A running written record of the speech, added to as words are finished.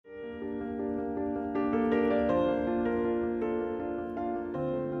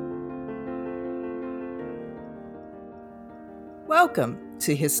Welcome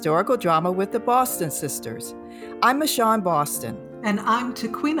to Historical Drama with the Boston Sisters. I'm Michonne Boston. And I'm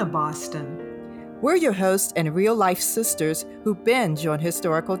Tequina Boston. We're your hosts and real-life sisters who binge on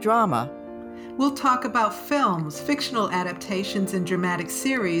historical drama. We'll talk about films, fictional adaptations, and dramatic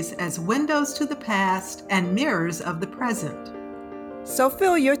series as windows to the past and mirrors of the present. So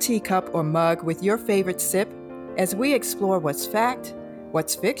fill your teacup or mug with your favorite sip as we explore what's fact,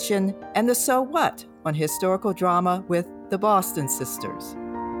 what's fiction, and the so what on historical drama with the Boston Sisters.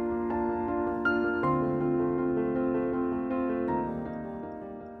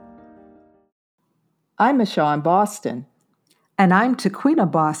 I'm Michonne Boston. And I'm Tequina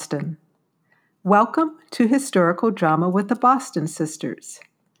Boston. Welcome to Historical Drama with the Boston Sisters.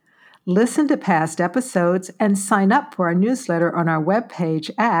 Listen to past episodes and sign up for our newsletter on our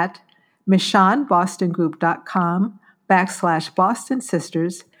webpage at michonnebostongroup.com/Boston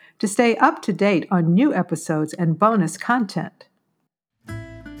Sisters to stay up to date on new episodes and bonus content.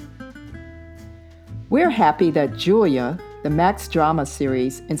 We're happy that Julia, the Max drama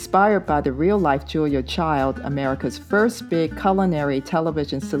series inspired by the real-life Julia Child, America's first big culinary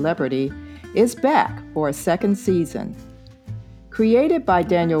television celebrity, is back for a second season. Created by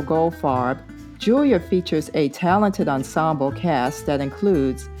Daniel Goldfarb, Julia features a talented ensemble cast that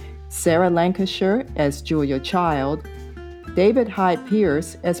includes Sarah Lancashire as Julia Child, David Hyde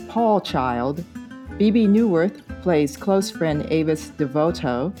Pierce as Paul Child, Bebe Neuwirth plays close friend Avis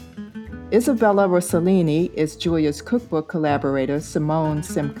DeVoto, Isabella Rossellini is Julia's cookbook collaborator Simone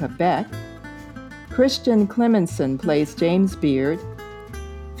Simca Beck, Christian Clemenson plays James Beard,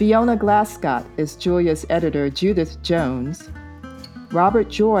 Fiona Glascott is Julia's editor Judith Jones, Robert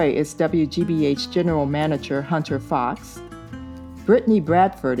Joy is WGBH General Manager Hunter Fox, Brittany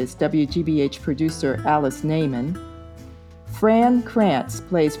Bradford is WGBH producer Alice Naiman, Fran Krantz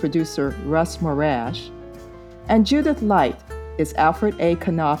plays producer Russ Morash, and Judith Light is Alfred A.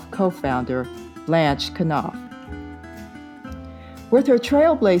 Knopf co-founder Blanche Knopf. With her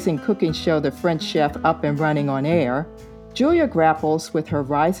trailblazing cooking show The French Chef up and running on air, Julia grapples with her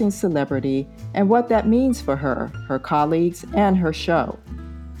rising celebrity and what that means for her, her colleagues, and her show.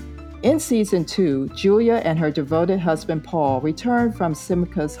 In Season 2, Julia and her devoted husband Paul return from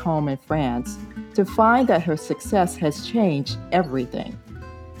Simca's home in France to find that her success has changed everything.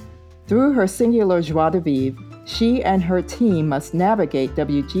 Through her singular joie de vivre, she and her team must navigate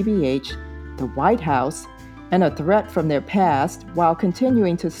WGBH, the White House, and a threat from their past while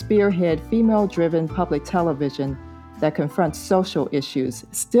continuing to spearhead female-driven public television that confronts social issues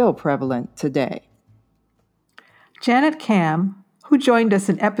still prevalent today. Janet Kam, who joined us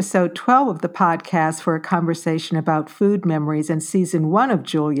in episode 12 of the podcast for a conversation about food memories in season 1 of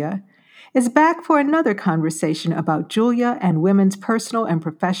Julia, is back for another conversation about Julia and women's personal and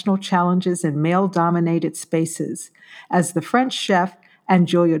professional challenges in male-dominated spaces as the French Chef and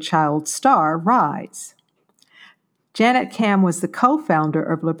Julia Child star rise. Janet Kam was the co-founder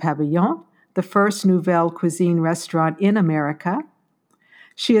of Le Pavillon, the first Nouvelle Cuisine restaurant in America.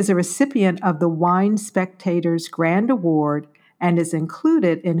 She is a recipient of the Wine Spectator's Grand Award and is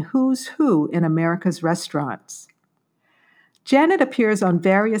included in Who's Who in America's Restaurants. Janet appears on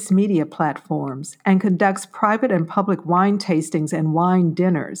various media platforms and conducts private and public wine tastings and wine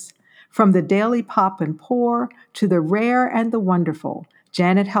dinners. From the daily pop and pour to the rare and the wonderful,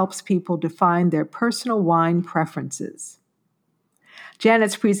 Janet helps people define their personal wine preferences.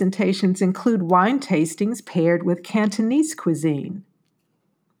 Janet's presentations include wine tastings paired with Cantonese cuisine.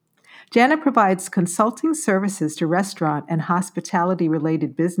 Janet provides consulting services to restaurant and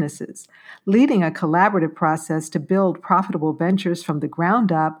hospitality-related businesses, leading a collaborative process to build profitable ventures from the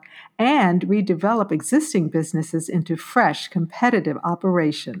ground up and redevelop existing businesses into fresh, competitive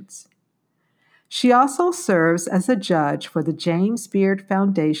operations. She also serves as a judge for the James Beard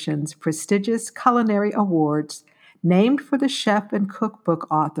Foundation's prestigious Culinary Awards, named for the chef and cookbook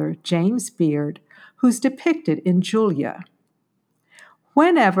author James Beard, who's depicted in Julia.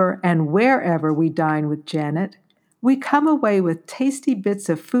 Whenever and wherever we dine with Janet, we come away with tasty bits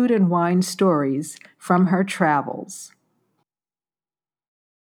of food and wine stories from her travels.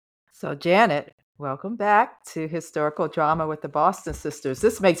 So Janet, welcome back to Historical Drama with the Boston Sisters.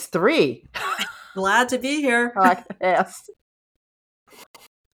 This makes 3. Glad to be here. Podcast.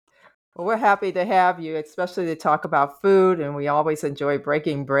 Well, we're happy to have you, especially to talk about food, and we always enjoy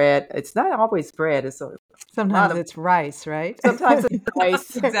breaking bread. It's not always bread. Sometimes it's rice, right? Sometimes it's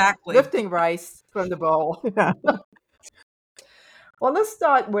rice. Exactly. Lifting rice from the bowl. Yeah. Well, let's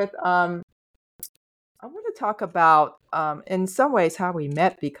start with, I want to talk about, in some ways, how we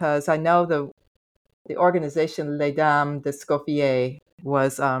met, because I know the organization Les Dames d'Escoffier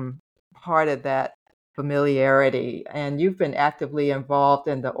was part of that familiarity. And you've been actively involved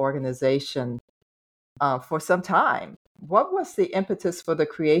in the organization for some time. What was the impetus for the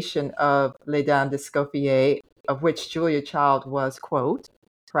creation of Les Dames d'Escoffier, of which Julia Child was, quote,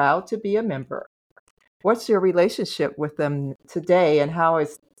 proud to be a member? What's your relationship with them today, and how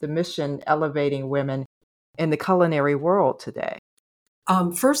is the mission elevating women in the culinary world today?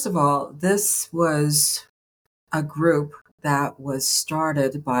 First of all, this was a group that was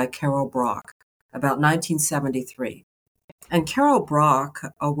started by Carol Brock about 1973. And Carol Brock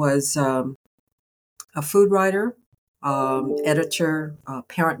was a food writer, editor,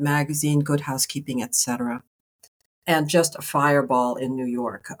 Parent Magazine, Good Housekeeping, etc., and just a fireball in New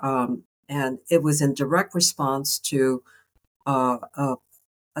York. And it was in direct response to a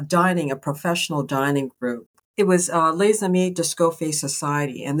professional dining group. It was Les Amis d'Escoffier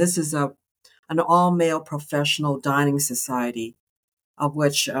Society, and this is an all-male professional dining society of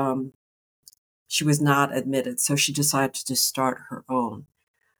which she was not admitted, so she decided to start her own.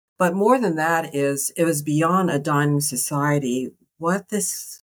 But more than that is, it was beyond a dining society. What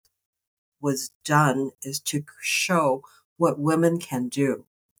this was done is to show what women can do.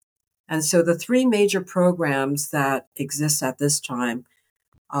 And so the three major programs that exist at this time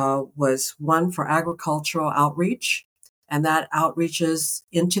was one for agricultural outreach, and that outreaches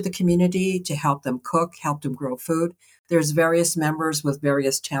into the community to help them cook, help them grow food. There's various members with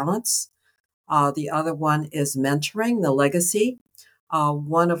various talents. The other one is mentoring, the legacy,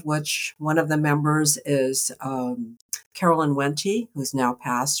 one of the members is Carolyn Wente, who's now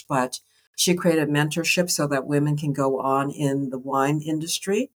passed, but she created mentorship so that women can go on in the wine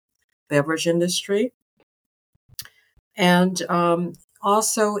industry, beverage industry, and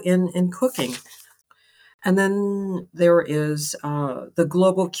also in cooking. And then there is the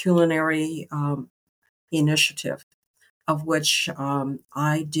Global Culinary Initiative, of which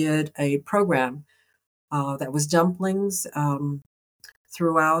I did a program that was dumplings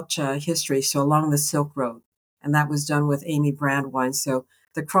throughout history, so along the Silk Road. And that was done with Amy Brandwine. So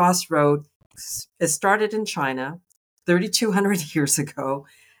the crossroad, it started in China 3,200 years ago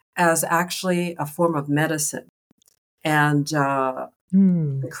as actually a form of medicine. And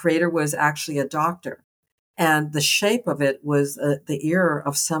the creator was actually a doctor. And the shape of it was the ear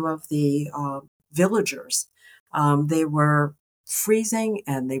of some of the villagers. They were freezing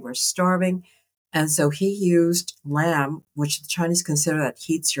and they were starving. And so he used lamb, which the Chinese consider that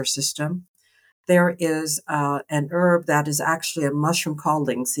heats your system. There is an herb that is actually a mushroom called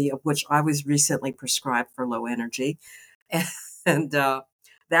lingzi, of which I was recently prescribed for low energy. And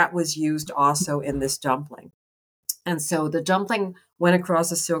that was used also in this dumpling. And so the dumpling went across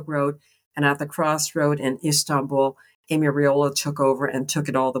the Silk Road, and at the crossroad in Istanbul, Amy Riola took over and took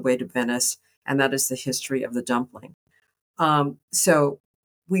it all the way to Venice. And that is the history of the dumpling. So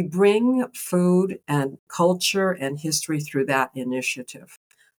we bring food and culture and history through that initiative.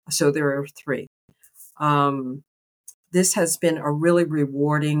 So there are three. This has been a really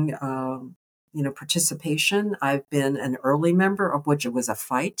rewarding, participation. I've been an early member, of which it was a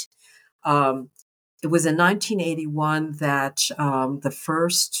fight. It was in 1981 that the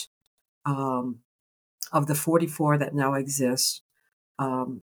first of the 44 that now exist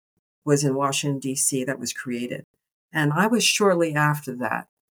was in Washington, D.C., that was created. And I was shortly after that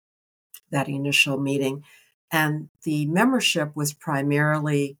initial meeting. And the membership was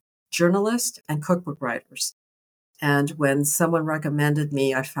primarily journalists and cookbook writers. And when someone recommended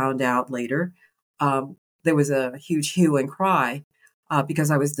me, I found out later, there was a huge hue and cry because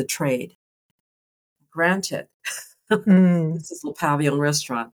I was the trade. Granted, this is Le Pavillon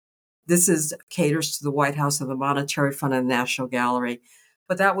Restaurant. This caters to the White House and the Monetary Fund and the National Gallery.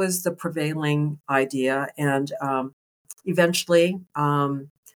 But that was the prevailing idea. And eventually,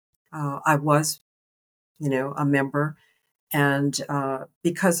 I was, a member. And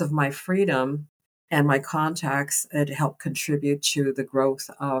because of my freedom and my contacts, it helped contribute to the growth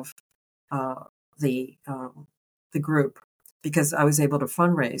of the group. Because I was able to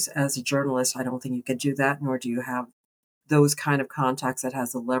fundraise as a journalist. I don't think you could do that, nor do you have those kind of contacts that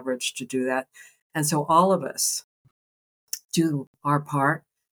has the leverage to do that. And so all of us do our part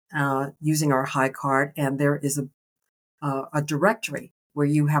using our high card, and there is a directory where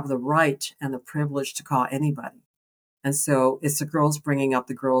you have the right and the privilege to call anybody. And so it's the girls bringing up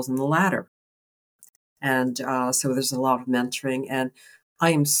the girls in the ladder. And so there's a lot of mentoring. And I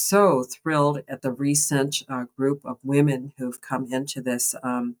am so thrilled at the recent group of women who've come into this.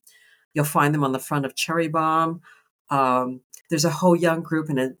 You'll find them on the front of Cherry Bomb. There's a whole young group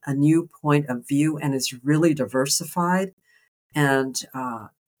and a new point of view, and it's really diversified. And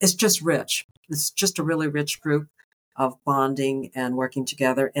it's just rich. It's just a really rich group. of bonding and working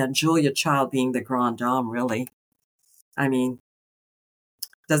together, and Julia Child being the grande dame, really. I mean,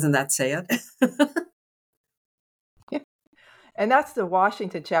 doesn't that say it? And that's the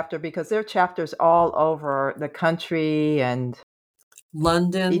Washington chapter because there are chapters all over the country and each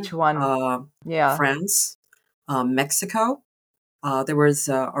London, one, yeah. France, Mexico. There was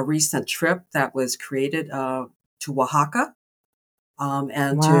a recent trip that was created to Oaxaca,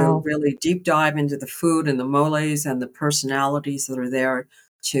 and to Wow. really deep dive into the food and the moles and the personalities that are there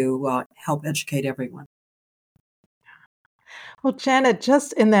to help educate everyone. Well, Janet,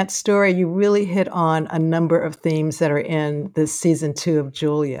 just in that story, you really hit on a number of themes that are in this season 2 of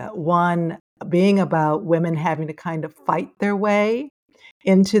Julia. One being about women having to kind of fight their way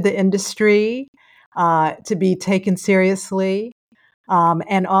into the industry to be taken seriously,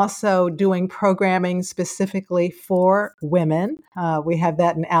 and also doing programming specifically for women. We have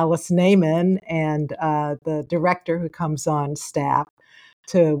that in Alice Naaman and the director who comes on staff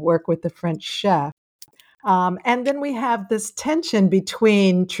to work with the French chef. And then we have this tension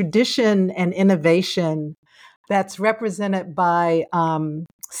between tradition and innovation that's represented by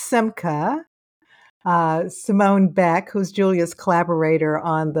Simca, Simone Beck, who's Julia's collaborator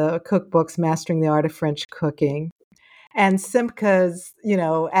on the cookbooks Mastering the Art of French Cooking. And Simca's,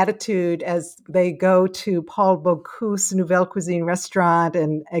 attitude as they go to Paul Bocuse Nouvelle Cuisine restaurant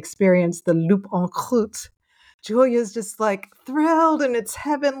and experience the loup en croûte. Julia's just like thrilled and it's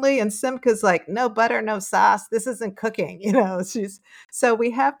heavenly. And Simca's like, no butter, no sauce. This isn't cooking. So we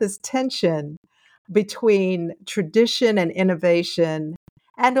have this tension between tradition and innovation.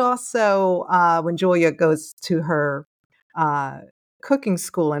 And also, when Julia goes to her uh, cooking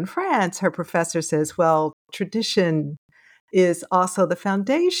school in France, her professor says, well, tradition is also the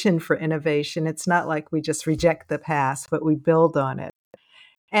foundation for innovation. It's not like we just reject the past, but we build on it.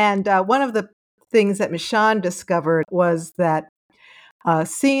 And one of the things that Michonne discovered was that a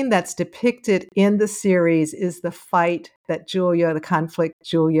scene that's depicted in the series is the fight that the conflict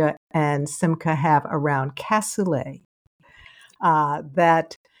Julia and Simca have around cassoulet.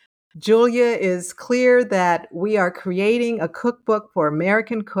 That Julia is clear that we are creating a cookbook for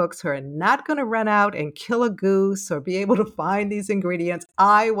American cooks who are not going to run out and kill a goose or be able to find these ingredients.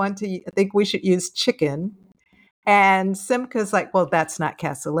 I think we should use chicken. And Simca's like, well, that's not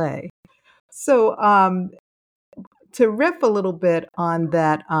cassoulet. So to riff a little bit on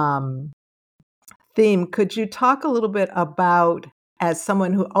that theme, could you talk a little bit about, as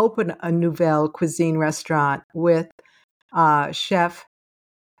someone who opened a Nouvelle Cuisine restaurant with Chef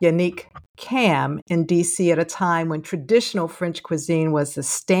Yannick Cam in DC at a time when traditional French cuisine was the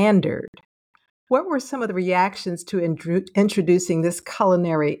standard. What were some of the reactions to introducing this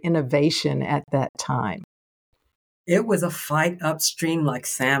culinary innovation at that time? It was a fight upstream like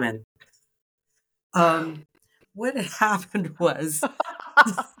salmon. What had happened was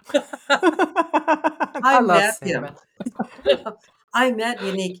I I love met him. salmon. I met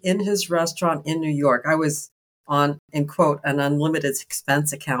Yannick in his restaurant in New York. I was on, in quote, an unlimited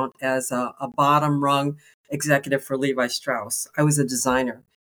expense account as a bottom rung executive for Levi Strauss. I was a designer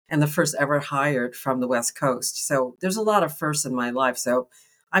and the first ever hired from the West Coast. So there's a lot of firsts in my life. So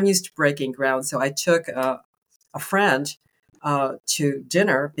I'm used to breaking ground. So I took a friend to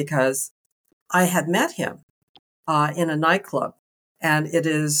dinner because I had met him in a nightclub. And it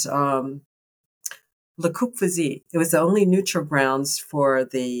is Le Coupe Fizzy. It was the only neutral grounds for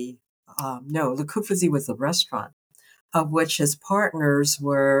the, no, Le Coupe Fizzy was the restaurant, of which his partners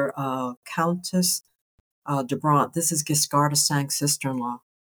were Countess de Brant. This is Giscard d'Estaing's sister-in-law.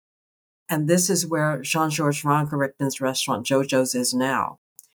 And this is where Jean-Georges Vongerichten's restaurant, Jojo's, is now.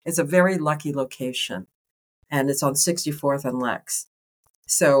 It's a very lucky location, and it's on 64th and Lex.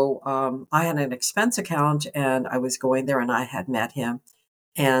 So I had an expense account, and I was going there, and I had met him.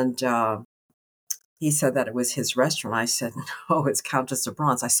 And he said that it was his restaurant. I said, no, it's Countess de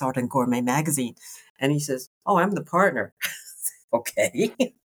Bronze. I saw it in Gourmet Magazine. And he says, oh, I'm the partner. Okay.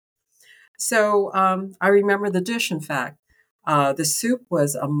 So I remember the dish, in fact. The soup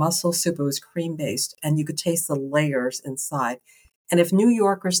was a mussel soup. It was cream-based, and you could taste the layers inside. And if New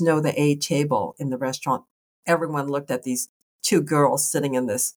Yorkers know the A table in the restaurant, everyone looked at these two girls sitting in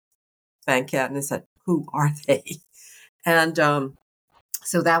this banquette and they said, who are they? And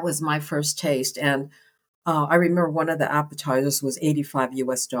so that was my first taste. And I remember one of the appetizers was 85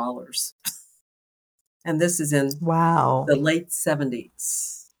 US dollars. And this is in Wow. the late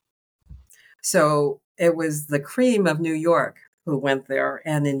 70s. So it was the cream of New York who went there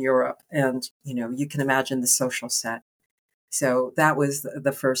and in Europe. And, you can imagine the social set. So that was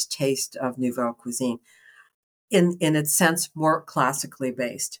the first taste of Nouvelle Cuisine in its sense, more classically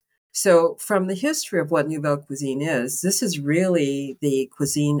based. So, from the history of what Nouvelle cuisine is, this is really the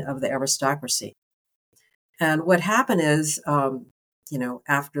cuisine of the aristocracy. And what happened is,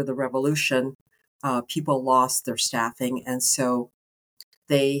 after the revolution, people lost their staffing. And so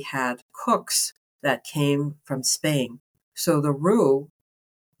they had cooks that came from Spain. So the roux,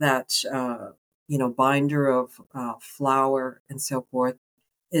 that, binder of flour and so forth,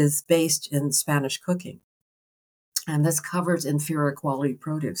 is based in Spanish cooking. And this covers inferior quality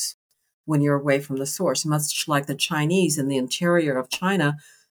produce when you're away from the source. Much like the Chinese in the interior of China,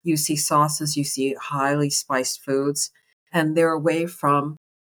 you see sauces, you see highly spiced foods, and they're away from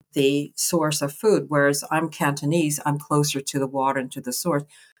the source of food. Whereas I'm Cantonese, I'm closer to the water and to the source.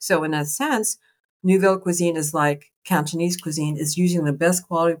 So, in a sense, Nouvelle cuisine is like Cantonese cuisine, is using the best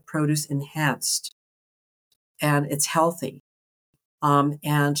quality produce enhanced, and it's healthy.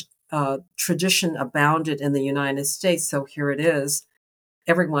 And tradition abounded in the United States. So here it is.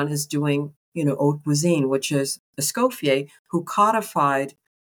 Everyone is doing, haute cuisine, which is Escoffier, who codified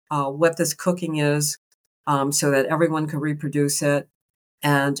what this cooking is, so that everyone could reproduce it.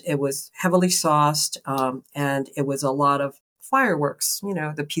 And it was heavily sauced, and it was a lot of fireworks,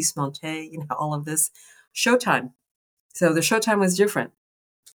 the piece montée, all of this showtime. So the showtime was different.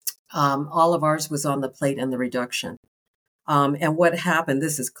 All of ours was on the plate and the reduction. And what happened,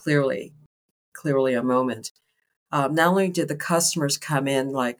 this is clearly a moment. Not only did the customers come in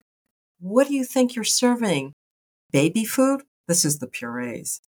like, what do you think you're serving? Baby food? This is the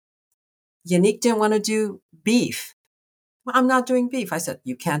purees. Unique didn't want to do beef. Well, I'm not doing beef. I said,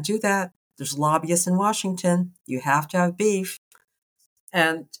 you can't do that. There's lobbyists in Washington. You have to have beef.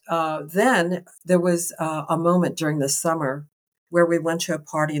 And then there was a moment during the summer where we went to a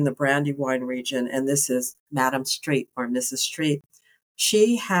party in the Brandywine region, and this is Madam Street or Mrs. Street.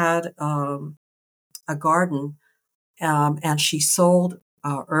 She had a garden, and she sold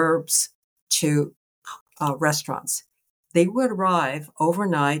herbs to restaurants. They would arrive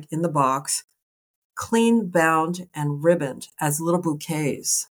overnight in the box, clean bound and ribboned as little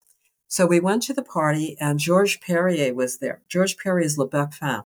bouquets. So we went to the party, and Georges Perrier was there. Georges Perrier is Le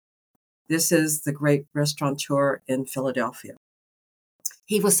Buffin. This is the great restaurateur in Philadelphia.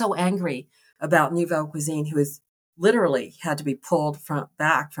 He was so angry about Nouvelle Cuisine, he was literally had to be pulled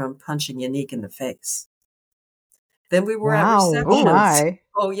back from punching Unique in the face. Then we were at Wow. Oh, receptions. my.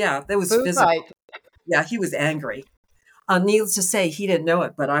 Oh, yeah, that was Food physical. fight. Yeah, he was angry. Needless to say, he didn't know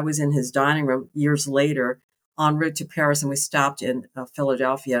it, but I was in his dining room years later en route to Paris, and we stopped in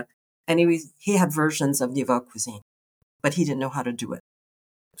Philadelphia. And he had versions of Nouvelle Cuisine, but he didn't know how to do it.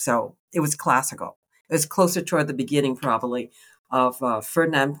 So it was classical. It was closer toward the beginning, probably, of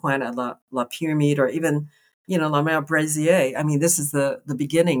Ferdinand Point at La Pyramide, or even, La Mère Brazier. I mean, this is the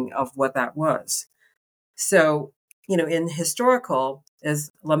beginning of what that was. So, in historical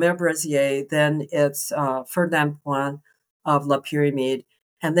is La Mère Brazier, then it's Ferdinand Point of La Pyramide,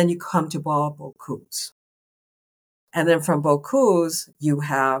 and then you come to Bocuse. And then from Bocuse, you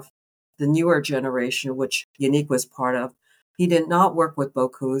have the newer generation, which Unique was part of. He did not work with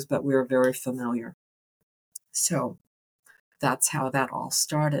Bocuse, but we were very familiar. So that's how that all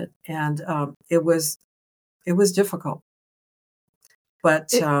started, and it was difficult.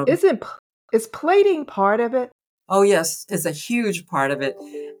 But It isn't. Is plating part of it? oh yes, it's a huge part of it,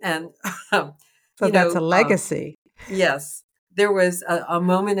 and So you that's a know, legacy. yes, there was a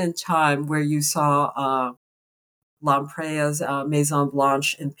moment in time where you saw Lamprea's Maison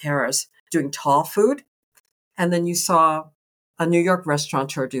Blanche in Paris doing tall food, and then you saw a New York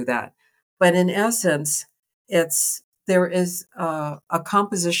restaurateur do that. But in essence, there is a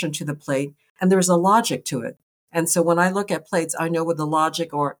composition to the plate, and there's a logic to it. And so when I look at plates, I know what the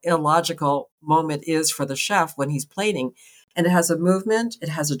logic or illogical moment is for the chef when he's plating. And it has a movement, it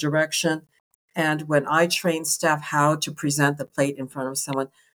has a direction. And when I train staff how to present the plate in front of someone,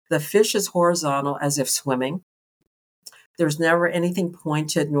 the fish is horizontal as if swimming. There's never anything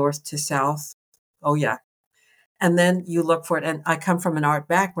pointed north to south. Oh, yeah. And then you look for it. And I come from an art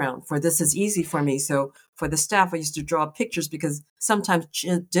background, for this is easy for me. So for the staff, I used to draw pictures because sometimes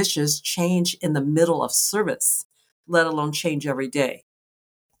dishes change in the middle of service, let alone change every day.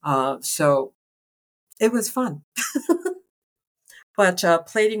 So it was fun. But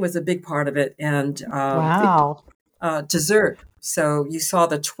plating was a big part of it. And Wow. dessert. So you saw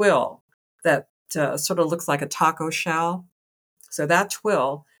the twill that sort of looks like a taco shell. So that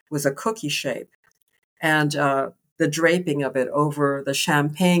twill was a cookie shape. And the draping of it over the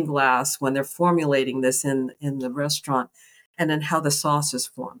champagne glass when they're formulating this in the restaurant, and then how the sauce is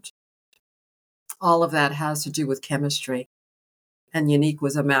formed. All of that has to do with chemistry. And Unique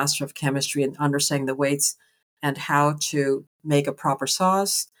was a master of chemistry and understanding the weights and how to make a proper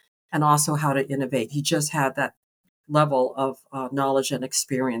sauce and also how to innovate. He just had that level of knowledge and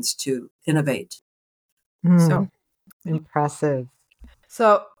experience to innovate. So, Impressive.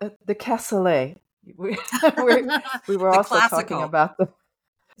 So the cassoulet, we, we we were the also talking classical. about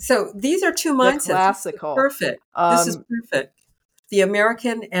So these are two the mindsets. This is classical. perfect. This is perfect. The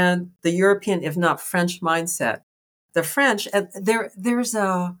American and the European, if not French mindset. The French, and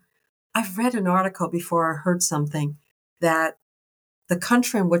I've read an article before I heard something that the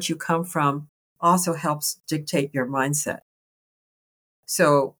country in which you come from also helps dictate your mindset.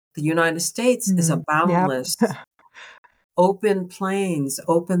 So the United States is a Yep. boundless, open plains,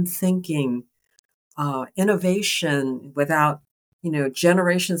 open thinking, innovation without,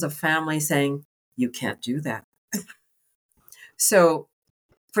 generations of families saying, you can't do that. So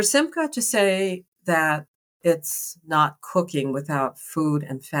for Simca to say that it's not cooking without food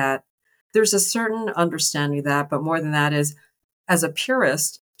and fat, there's a certain understanding of that. But more than that is, as a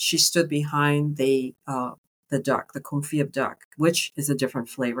purist, she stood behind the duck, the confit of duck, which is a different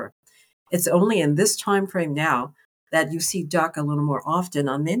flavor. It's only in this time frame now that you see duck a little more often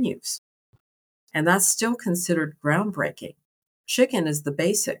on menus. And that's still considered groundbreaking. Chicken is the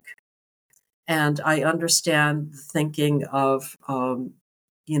basic. And I understand the thinking of,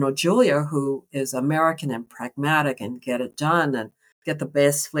 Julia, who is American and pragmatic and get it done and get the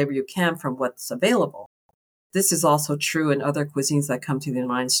best flavor you can from what's available. This is also true in other cuisines that come to the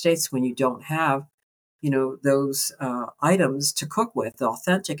United States when you don't have, those items to cook with, the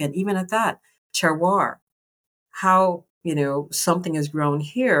authentic, and even at that, terroir, how, something is grown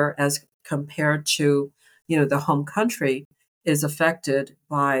here as compared to, the home country is affected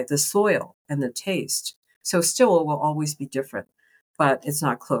by the soil and the taste. So still it will always be different, but it's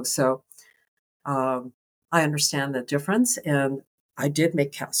not close. So I understand the difference. And I did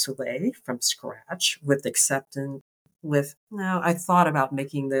make cassoulet from scratch with acceptance with now I thought about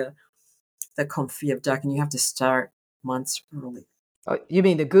making the confit of duck, and you have to start months early. Oh, you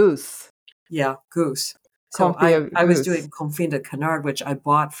mean the goose? Yeah, goose. So Confit I of I was goose. doing confit de canard, which I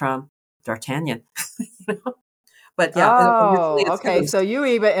bought from D'Artagnan. You know? But yeah, Oh, originally it's okay. goose. So you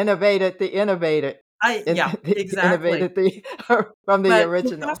even innovated the innovated, Yeah, exactly. innovated the from the But you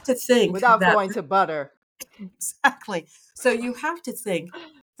original have to think without that going to butter. exactly. So you have to think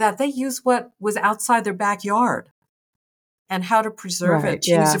that they use what was outside their backyard and how to preserve Right. it,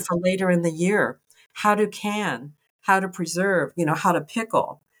 to use Yeah. it for later in the year, how to can, how to preserve, how to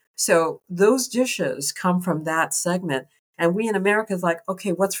pickle. So those dishes come from that segment. And we in America is like,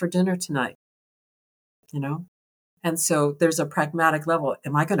 okay, what's for dinner tonight? You know? And so there's a pragmatic level.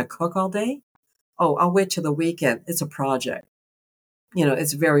 Am I going to cook all day? Oh, I'll wait till the weekend. It's a project.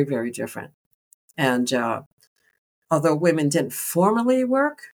 It's very, very different. And although women didn't formally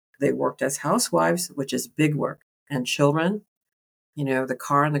work, they worked as housewives, which is big work, and children, the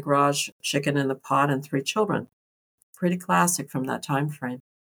car in the garage, chicken in the pot, and 3 children. Pretty classic from that time frame.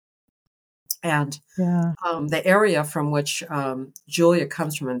 And Yeah. the area from which Julia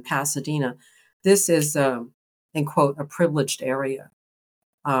comes from in Pasadena, this is, in quote, a privileged area.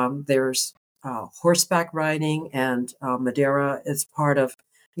 There's horseback riding, and Madeira is part of,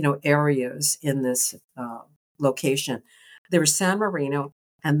 areas in this location. There's San Marino,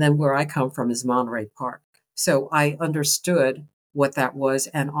 and then where I come from is Monterey Park. So I understood what that was,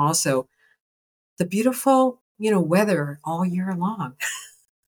 and also the beautiful, weather all year long,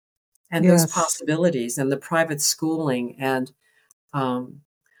 and those Yes. possibilities, and the private schooling, and um,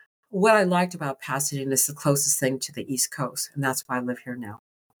 what I liked about Pasadena is the closest thing to the East Coast, and that's why I live here now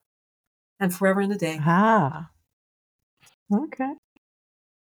and forever in a day. Ah, okay.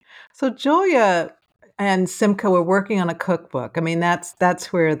 So Julia and Simca were working on a cookbook. I mean,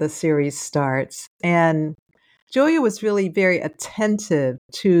 that's where the series starts. And Julia was really very attentive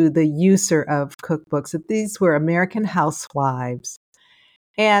to the user of cookbooks. That these were American housewives.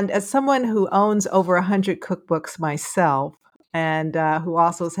 And as someone who owns over 100 cookbooks myself, and who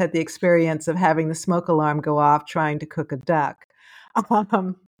also has had the experience of having the smoke alarm go off trying to cook a duck,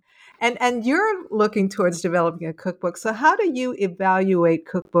 um, and you're looking towards developing a cookbook. So how do you evaluate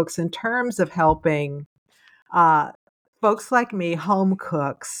cookbooks in terms of helping uh, folks like me, home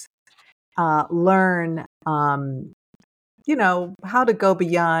cooks, learn, how to go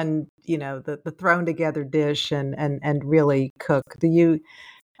beyond, the thrown together dish and really cook? Do you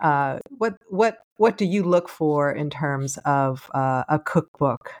what do you look for in terms of a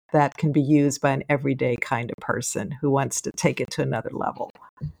cookbook that can be used by an everyday kind of person who wants to take it to another level?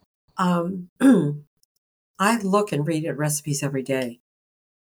 Um, I look and read at recipes every day.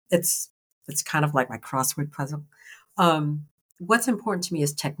 It's it's kind of like my crossword puzzle. Um, what's important to me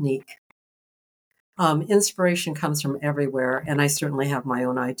is technique. Inspiration comes from everywhere, and I certainly have my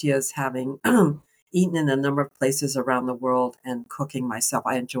own ideas, having eaten in a number of places around the world and cooking myself.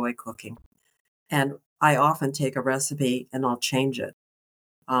 I enjoy cooking, and I often take a recipe and I'll change it.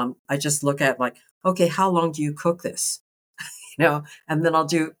 I just look at like, okay, how long do you cook this? And then I'll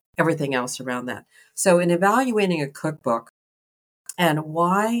do everything else around that. So, in evaluating a cookbook, and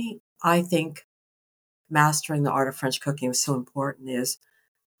why I think mastering the art of French cooking is so important is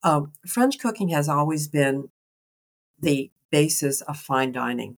French cooking has always been the basis of fine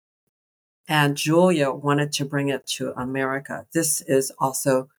dining. And Julia wanted to bring it to America. This is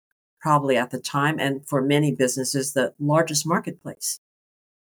also probably at the time, and for many businesses, the largest marketplace,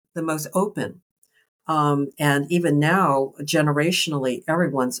 the most open. And even now, generationally,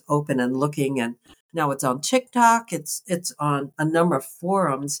 everyone's open and looking. And now it's on TikTok. It's on a number of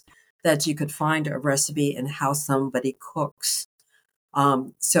forums that you could find a recipe and how somebody cooks.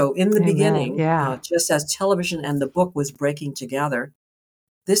 So in the Amen. beginning, Yeah. just as television and the book was breaking together,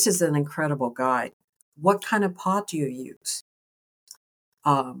 this is an incredible guide. What kind of pot do you use?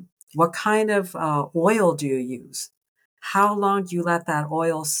 What kind of oil do you use? How long do you let that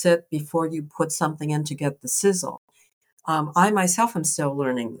oil sit before you put something in to get the sizzle? I myself am still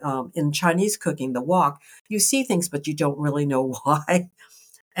learning. In Chinese cooking, the wok, you see things, but you don't really know why.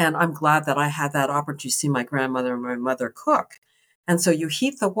 And I'm glad that I had that opportunity to see my grandmother and my mother cook. And so you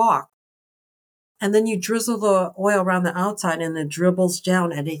heat the wok, and then you drizzle the oil around the outside, and it dribbles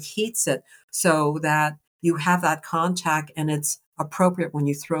down and it heats it so that you have that contact and it's appropriate when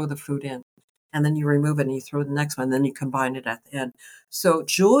you throw the food in. And then you remove it and you throw the next one, and then you combine it at the end. So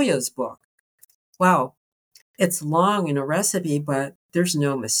Julia's book, wow, it's long in a recipe, but there's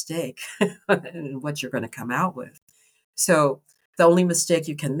no mistake in what you're going to come out with. So the only mistake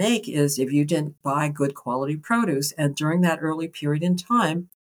you can make is if you didn't buy good quality produce. And during that early period in time,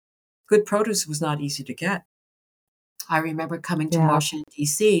 good produce was not easy to get. I remember coming to Yeah. Washington,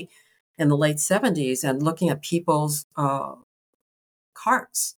 D.C. in the late 70s and looking at people's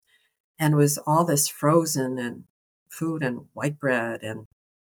carts, and it was all this frozen and food and white bread and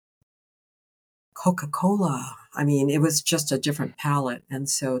Coca-Cola. I mean, it was just a different palette. And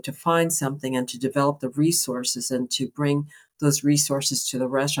so to find something and to develop the resources and to bring those resources to the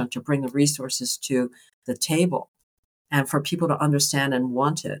restaurant, to bring the resources to the table, and for people to understand and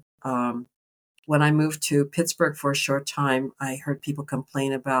want it. When I moved to Pittsburgh for a short time, I heard people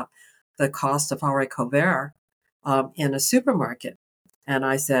complain about the cost of haricot vert in a supermarket. And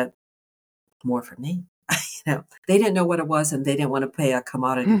I said, more for me. They didn't know what it was and they didn't want to pay a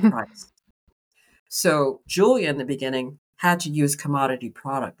commodity price. So Julia in the beginning had to use commodity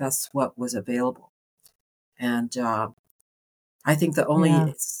product. That's what was available. And I think the Yeah.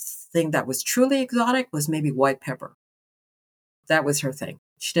 only thing that was truly exotic was maybe white pepper. That was her thing.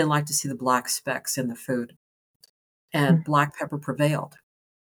 She didn't like to see the black specks in the food. And black pepper prevailed.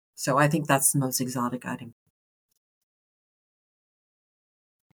 So I think that's the most exotic item.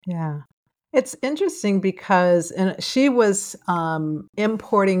 Yeah. It's interesting because she was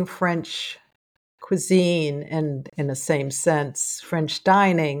importing French cuisine and, in the same sense, French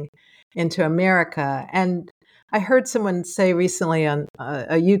dining into America. And I heard someone say recently on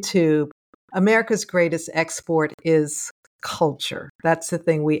a YouTube, America's greatest export is culture. That's the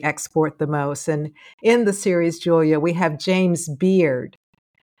thing we export the most. And in the series, Julia, we have James Beard,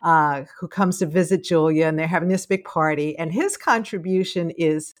 who comes to visit Julia, and they're having this big party. And his contribution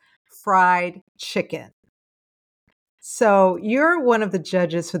is fried chicken. So you're one of the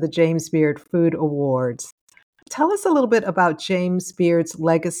judges for the James Beard Food Awards. Tell us a little bit about James Beard's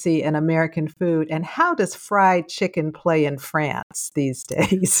legacy in American food, and how does fried chicken play in France these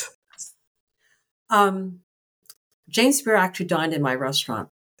days? Um, James Beard actually dined in my restaurant.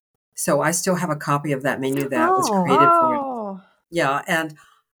 So I still have a copy of that menu that was Oh, created for him. Oh, Yeah,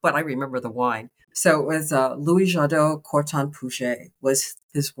 but I remember the wine. So it was Louis Jadot Corton Pouget was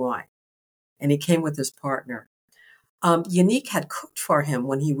his wine, and he came with his partner. Unique had cooked for him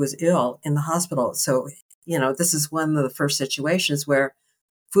when he was ill in the hospital. So, this is one of the first situations where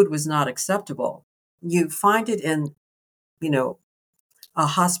food was not acceptable. You find it in, you know,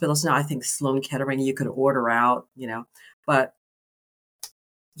 hospitals now. I think Sloan Kettering, you could order out, but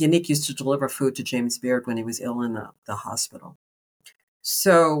Unique used to deliver food to James Beard when he was ill in the hospital.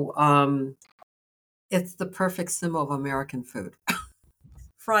 So it's the perfect symbol of American food.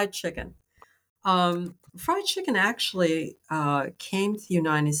 Fried chicken. Fried chicken actually came to the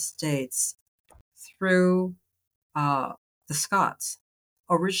United States through uh, the Scots.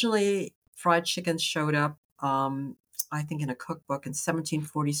 Originally, fried chicken showed up, I think, in a cookbook in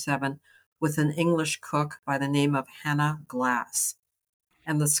 1747 with an English cook by the name of Hannah Glass.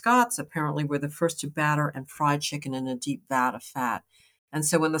 And the Scots apparently were the first to batter and fry chicken in a deep vat of fat. And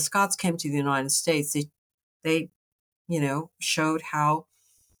so when the Scots came to the United States, they showed how,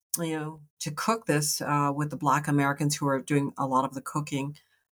 to cook this with the Black Americans who were doing a lot of the cooking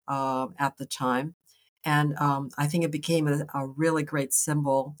at the time. And I think it became a really great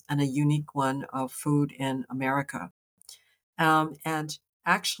symbol and a unique one of food in America. And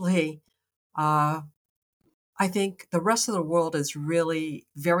actually, uh, I think the rest of the world is really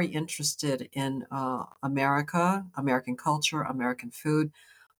very interested in America, American culture, American food.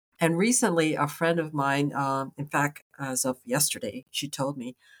 And recently, a friend of mine, in fact, as of yesterday, she told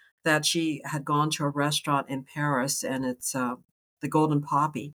me that she had gone to a restaurant in Paris, and it's the Golden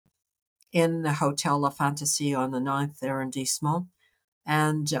Poppy in the Hotel La Fantasy on the Ninth Arrondissement.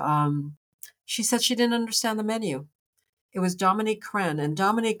 And she said she didn't understand the menu. It was Dominique Crenn, and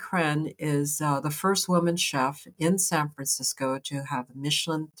Dominique Crenn is the first woman chef in San Francisco to have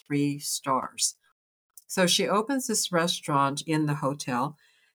Michelin 3 stars. So she opens this restaurant in the hotel,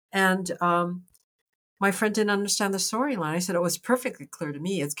 and my friend didn't understand the storyline. I said it was perfectly clear to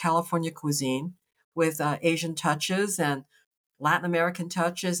me. It's California cuisine with Asian touches and Latin American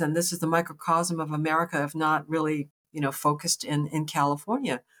touches, and this is the microcosm of America, if not really, focused in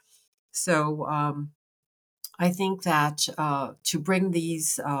California. So I think that to bring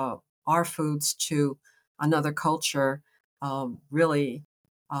these our foods to another culture really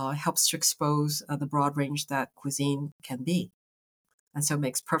helps to expose the broad range that cuisine can be. And so it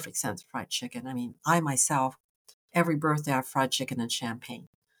makes perfect sense, fried chicken. I mean, I myself, every birthday I have fried chicken and champagne,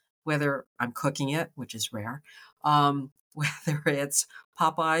 whether I'm cooking it, which is rare, whether it's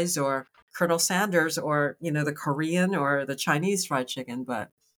Popeyes or Colonel Sanders or, the Korean or the Chinese fried chicken. But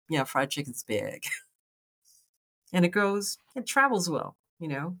yeah, fried chicken's big. And it travels well,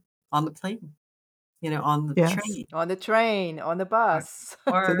 on the plane, on the Yes. train, On the train, on the or, bus.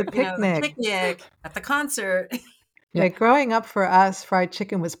 To the the picnic. picnic, at the concert. Yeah. Yeah, growing up for us, fried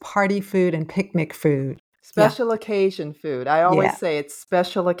chicken was party food and picnic food. Yeah, Special occasion food. I always Yeah. say it's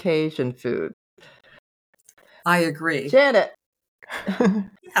special occasion food. I agree. Janet,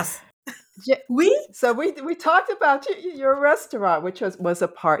 Yes. Ja We so we talked about your restaurant, which was a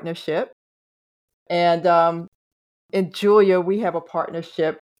partnership, and, in Julia, we have a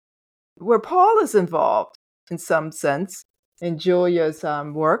partnership where Paul is involved in some sense in Julia's,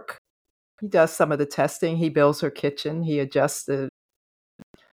 work. He does some of the testing, he builds her kitchen, he adjusts the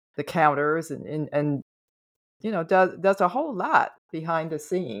counters and does a whole lot behind the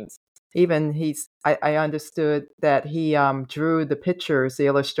scenes. Even I understood that he drew the pictures, the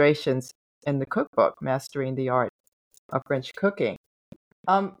illustrations in the cookbook, Mastering the Art of French Cooking.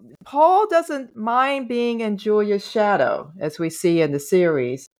 Paul doesn't mind being in Julia's shadow, as we see in the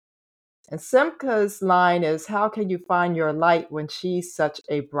series. And Simca's line is, "How can you find your light when she's such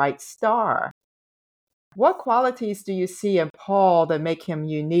a bright star?" What qualities do you see in Paul that make him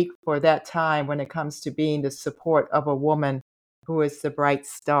unique for that time when it comes to being the support of a woman who is the bright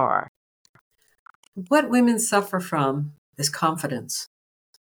star? what women suffer from is confidence.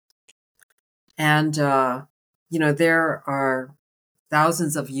 And there are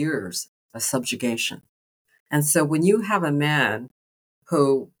thousands of years of subjugation. And so when you have a man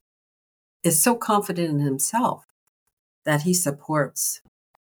who is so confident in himself that he supports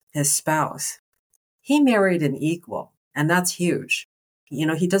his spouse, he married an equal, and that's huge.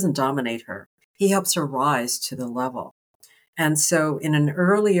 He doesn't dominate her. He helps her rise to the level. And so in an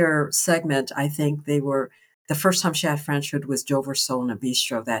earlier segment, I think the first time she had French food was Dover Sole in a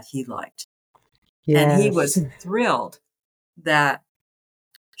bistro that he liked. And he Yes. was thrilled that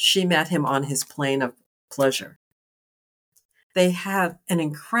she met him on his plane of pleasure. They had an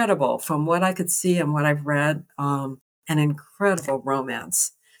incredible, from what I could see and what I've read, an incredible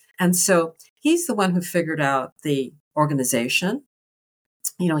romance. And so he's the one who figured out the organization.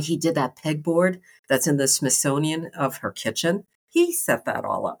 He did that pegboard that's in the Smithsonian of her kitchen. He set that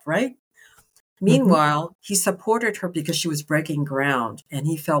all up, right? Hmm. Meanwhile, he supported her because she was breaking ground and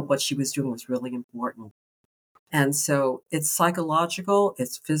he felt what she was doing was really important. And so it's psychological,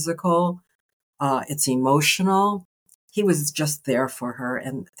 it's physical, it's emotional. He was just there for her.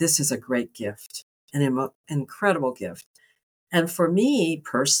 And this is a great gift, an incredible gift. And for me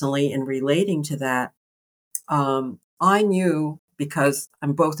personally, in relating to that, I knew because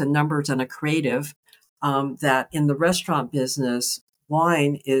I'm both a numbers and a creative, that in the restaurant business,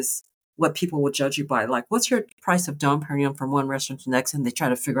 wine is what people will judge you by. Like, what's your price of Dom Perignon from one restaurant to the next? And they try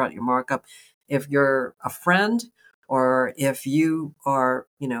to figure out your markup. If you're a friend or if you are,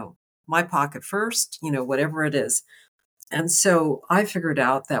 my pocket first, whatever it is. And so I figured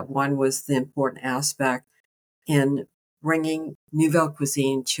out that wine was the important aspect in bringing nouvelle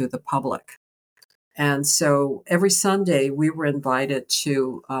cuisine to the public. And so every Sunday we were invited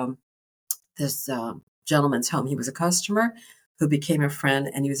to this gentleman's home. He was a customer who became a friend,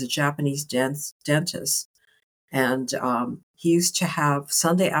 and he was a Japanese dentist. And he used to have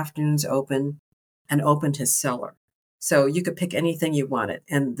Sunday afternoons open and opened his cellar. So you could pick anything you wanted.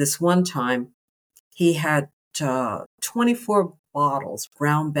 And this one time, he had 24 bottles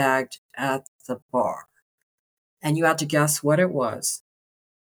brown bagged at the bar. And you had to guess what it was.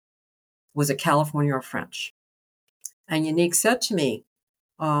 Was it California or French? And Unique said to me,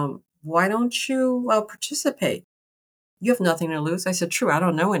 why don't you participate? You have nothing to lose. I said, true, I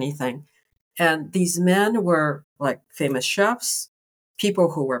don't know anything. And these men were like famous chefs,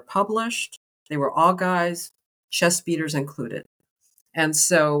 people who were published. They were all guys, chest beaters included. And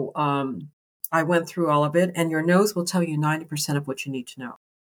so I went through all of it, and your nose will tell you 90% of what you need to know.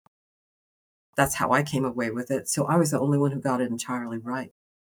 That's how I came away with it. So I was the only one who got it entirely right.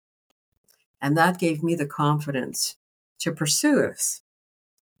 And that gave me the confidence to pursue this.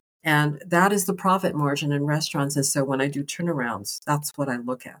 And that is the profit margin in restaurants. And so when I do turnarounds, that's what I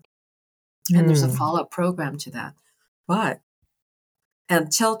look at. And there's a follow-up program to that. But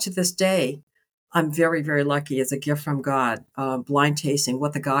until to this day, I'm very, very lucky as a gift from God. Blind tasting.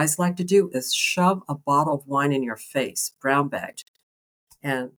 What the guys like to do is shove a bottle of wine in your face, brown bagged.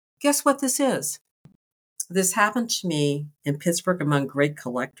 And guess what this is? This happened to me in Pittsburgh among great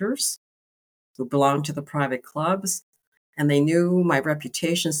collectors who belonged to the private clubs. And they knew my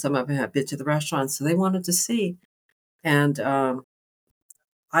reputation. Some of them had been to the restaurants, so they wanted to see. And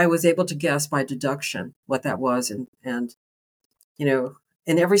I was able to guess by deduction what that was. And you know,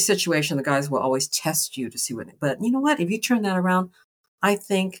 in every situation, the guys will always test you to see what. But you know what? If you turn that around, I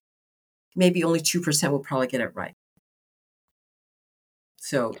think maybe only 2% will probably get it right.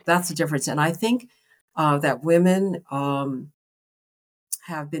 So that's the difference. And I think that women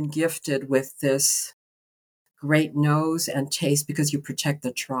have been gifted with this great nose and taste because you protect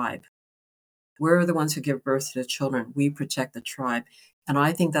the tribe. We're the ones who give birth to the children. We protect the tribe. And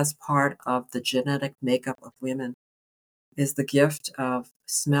I think that's part of the genetic makeup of women is the gift of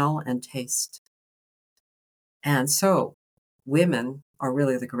smell and taste. And so women are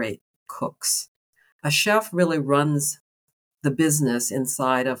really the great cooks. A chef really runs the business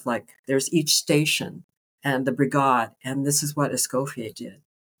inside of like, there's each station and the brigade. And this is what Escoffier did.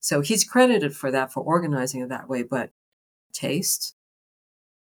 So he's credited for that, for organizing it that way. But taste,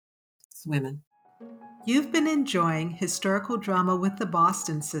 it's women. You've been enjoying Historical Drama with the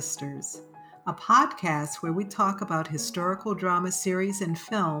Boston Sisters, a podcast where we talk about historical drama series and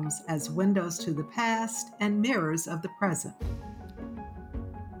films as windows to the past and mirrors of the present.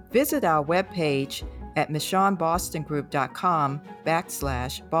 Visit our webpage at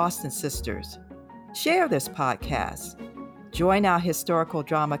michonnebostongroup.com/Boston Sisters. Share this podcast. Join our historical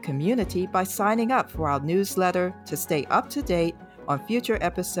drama community by signing up for our newsletter to stay up to date on future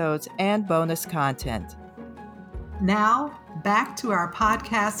episodes and bonus content. Now, back to our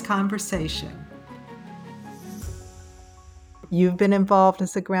podcast conversation. You've been involved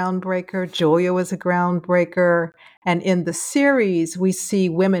as a groundbreaker. Julia was a groundbreaker. And in the series, we see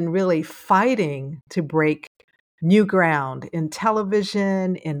women really fighting to break new ground in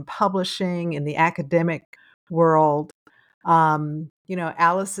television, in publishing, in the academic world.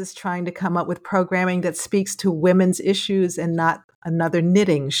 Alice is trying to come up with programming that speaks to women's issues and not another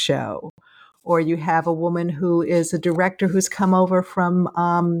knitting show. Or you have a woman who is a director who's come over from,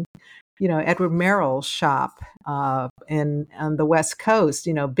 Edward Merrill's shop on the West Coast,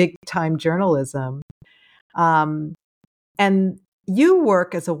 big time journalism. And you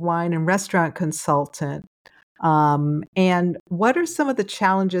work as a wine and restaurant consultant. And what are some of the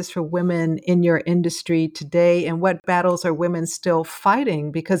challenges for women in your industry today, and what battles are women still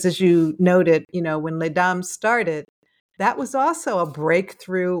fighting? Because as you noted, when Les Dames started, that was also a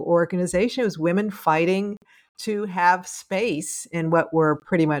breakthrough organization. It was women fighting to have space in what were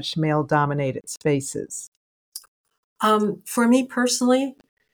pretty much male-dominated spaces. For me personally,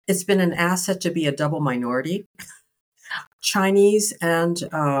 it's been an asset to be a double minority, Chinese and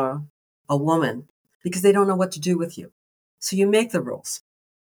a woman, because they don't know what to do with you. So you make the rules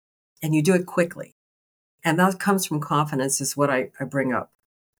and you do it quickly. And that comes from confidence is what I bring up.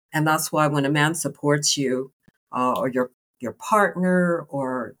 And that's why when a man supports you or your partner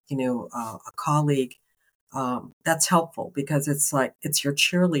or, a colleague, that's helpful because it's like, it's your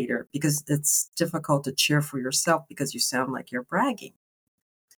cheerleader because it's difficult to cheer for yourself because you sound like you're bragging.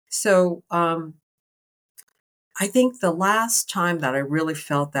 So I think the last time that I really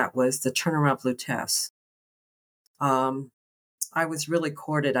felt that was the turnaround blue test. I was really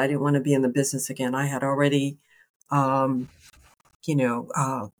courted. I didn't want to be in the business again. I had already um,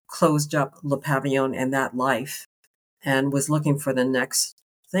 closed up Le Pavillon and that life and was looking for the next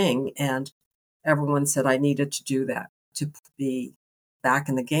thing. And everyone said I needed to do that to be back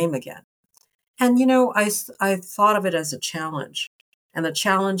in the game again. And, I thought of it as a challenge. And the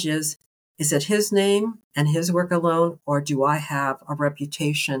challenge is it his name and his work alone, or do I have a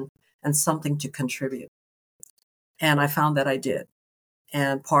reputation and something to contribute? And I found that I did.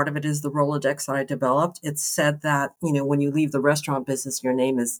 And part of it is the Rolodex that I developed. It said that, when you leave the restaurant business, your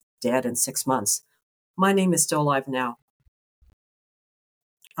name is dead in 6 months. My name is still alive now.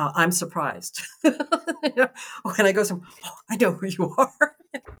 I'm surprised. When I go somewhere, oh, I know who you are,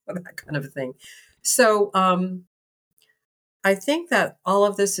 that kind of thing. So I think that all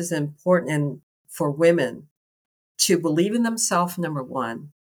of this is important for women to believe in themselves, number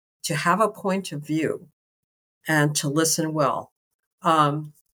one, to have a point of view, and to listen well.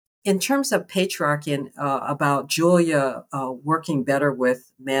 Um, in terms of patriarchy and about Julia working better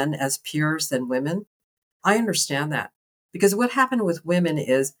with men as peers than women, I understand that. Because what happened with women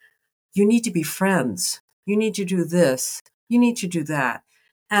is you need to be friends. You need to do this. You need to do that.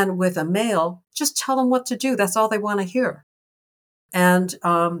 And with a male, just tell them what to do. That's all they want to hear. And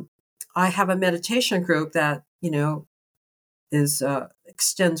I have a meditation group that, is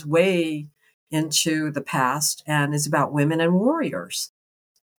extends way into the past and is about women and warriors.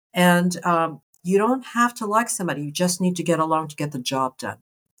 And you don't have to like somebody. You just need to get along to get the job done.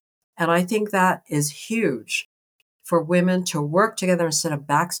 And I think that is huge for women to work together instead of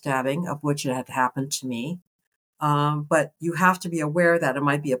backstabbing, of which it had happened to me. But you have to be aware that it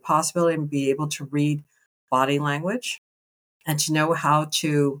might be a possibility and be able to read body language and to know how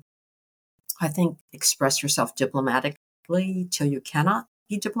to, I think, express yourself diplomatically till you cannot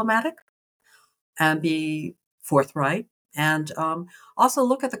be diplomatic and be forthright. And also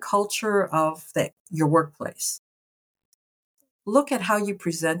look at the culture of your workplace. Look at how you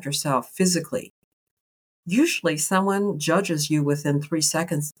present yourself physically. Usually, someone judges you within 3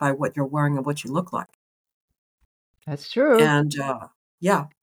 seconds by what you're wearing and what you look like. That's true. And yeah.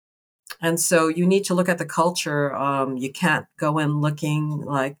 And so you need to look at the culture. You can't go in looking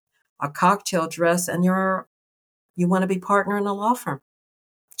like a cocktail dress and you want to be partner in a law firm.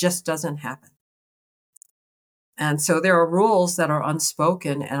 Just doesn't happen. And so there are rules that are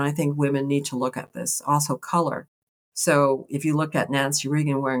unspoken, and I think women need to look at this. Also, color. So if you look at Nancy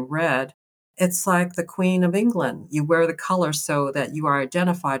Reagan wearing red, it's like the Queen of England. You wear the color so that you are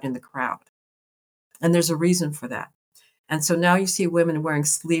identified in the crowd. And there's a reason for that. And so now you see women wearing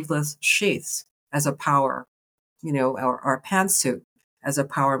sleeveless sheaths as a power, or a pantsuit as a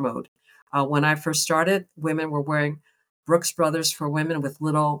power mode. When I first started, women were wearing Brooks Brothers for women with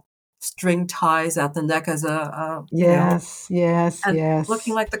little string ties at the neck as Yes, yes, and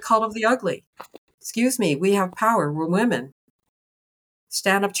looking yes. like the cult of the ugly. Excuse me, we have power. We're women.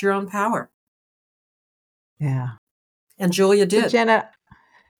 Stand up to your own power. Yeah. And Julia So, did. Janet,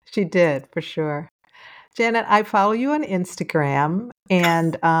 she did for sure. Janet, I follow you on Instagram,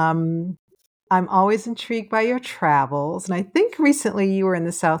 and I'm always intrigued by your travels. And I think recently you were in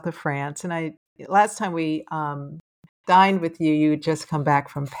the south of France, and last time we dined with you, you had just come back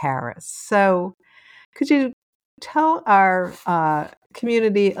from Paris. So, could you tell our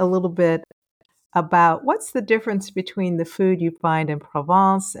community a little bit about what's the difference between the food you find in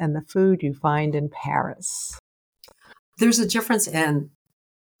Provence and the food you find in Paris? There's a difference in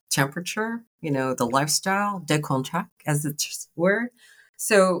temperature, the lifestyle, décontract, as it's word.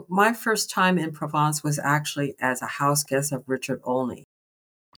 So my first time in Provence was actually as a house guest of Richard Olney.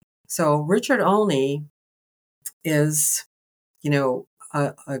 So Richard Olney is,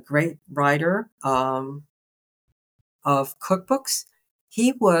 a great writer of cookbooks.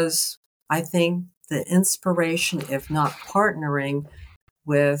 He was, I think, the inspiration, if not partnering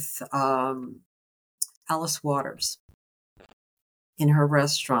with Alice Waters in her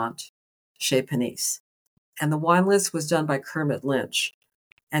restaurant, Chez Panisse. And the wine list was done by Kermit Lynch.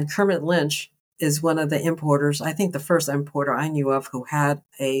 And Kermit Lynch is one of the importers, I think the first importer I knew of who had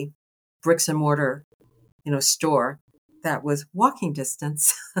a bricks and mortar, store that was walking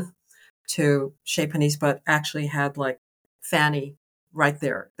distance to Chez Panisse, but actually had like Fanny right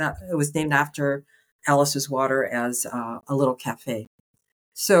there. That it was named after Alice's Water as a little cafe.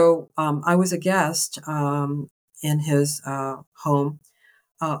 So I was a guest in his home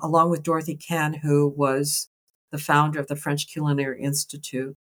along with Dorothy Cann, who was the founder of the French Culinary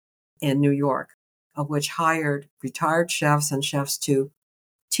Institute in New York, of which hired retired chefs and chefs to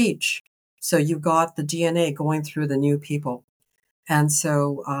teach. So you got the DNA going through the new people. And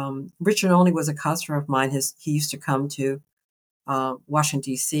so Richard Olney was a customer of mine. He used to come to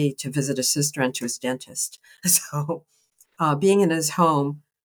Washington, D.C. to visit his sister and to his dentist. So being in his home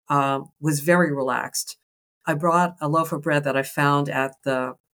was very relaxed. I brought a loaf of bread that I found at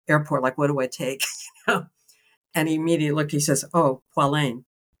the airport. Like, what do I take? And he immediately looked, he says, "Oh, Pauline,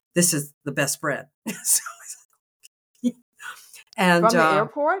 this is the best bread." So, and From the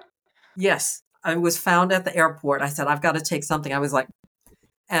airport? yes, I was found at the airport. I said, "I've got to take something." I was like,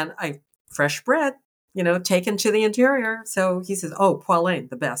 and fresh bread, taken to the interior. So he says, "Oh, Pauline,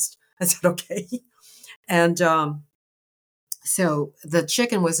 the best." I said, "Okay." And so the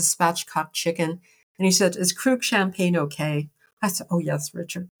chicken was a spatchcock chicken. And he said, "Is Krug champagne okay?" I said, "Oh, yes,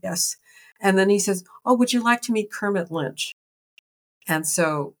 Richard, yes." And then he says, "Oh, would you like to meet Kermit Lynch?" And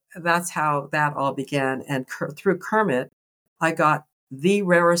so that's how that all began. And through Kermit, I got the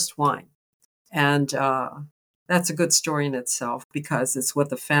rarest wine. And that's a good story in itself because it's what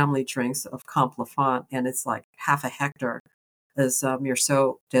the family drinks of Camp Lafont. And it's like half a hectare is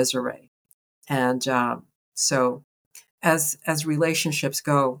Meursault Desiree. And so as relationships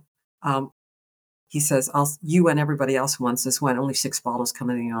go, um, he says, you and everybody else wants this wine. Only 6 bottles come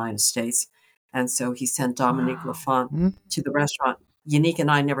in the United States. And so he sent Dominique Wow. Lafont to the restaurant. Yannick and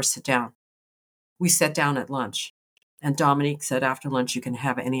I never sit down. We sat down at lunch. And Dominique said, after lunch, you can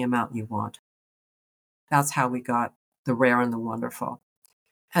have any amount you want. That's how we got the rare and the wonderful.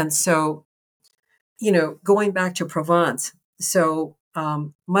 And so, going back to Provence, so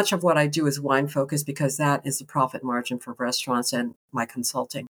much of what I do is wine focused because that is the profit margin for restaurants and my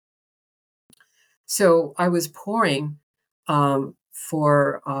consulting. So I was pouring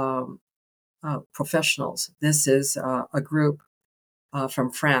for professionals. This is a group from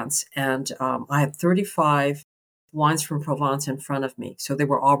France, and I had 35 wines from Provence in front of me. So they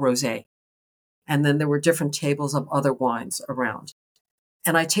were all rosé. And then there were different tables of other wines around.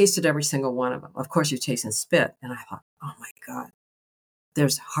 And I tasted every single one of them. Of course, you taste and spit. And I thought, oh my God,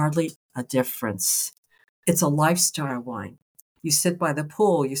 there's hardly a difference. It's a lifestyle wine. You sit by the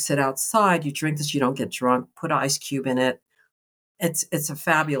pool, you sit outside, you drink this, you don't get drunk, put an ice cube in it. It's a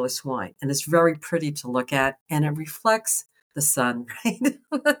fabulous wine. And it's very pretty to look at. And it reflects the sun, right?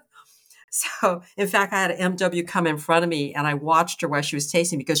 So, in fact, I had an MW come in front of me and I watched her while she was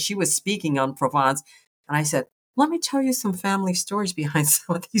tasting because she was speaking on Provence. And I said, "Let me tell you some family stories behind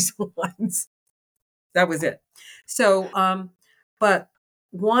some of these wines." That was it. So, but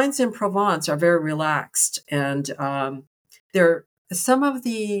wines in Provence are very relaxed, and they're some of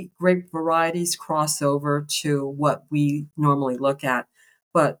the grape varieties cross over to what we normally look at.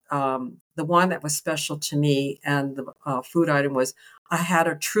 But the wine that was special to me and the food item was I had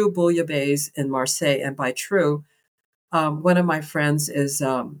a True Bouillabaisse in Marseille, and by True, one of my friends is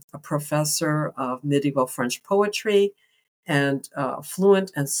a professor of medieval French poetry and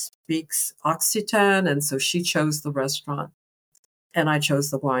fluent and speaks Occitan. And so she chose the restaurant and I chose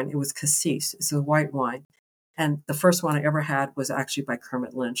the wine. It was Cassis. It's a white wine. And the first one I ever had was actually by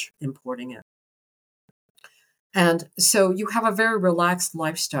Kermit Lynch importing it. And so you have a very relaxed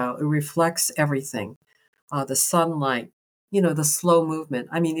lifestyle. It reflects everything, the sunlight, the slow movement.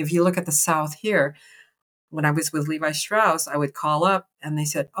 I mean, if you look at the South here, when I was with Levi Strauss, I would call up and they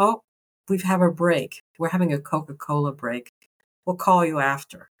said, "Oh, we've had a break. We're having a Coca-Cola break. We'll call you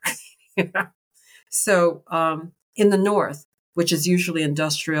after." So in the North, which is usually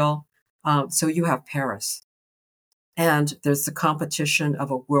industrial, so you have Paris. And there's the competition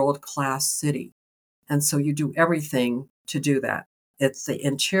of a world-class city. And so you do everything to do that. It's the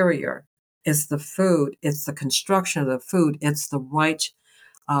interior, it's the food, it's the construction of the food, it's the right,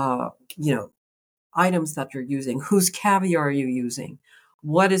 uh, you know, items that you're using. Whose caviar are you using?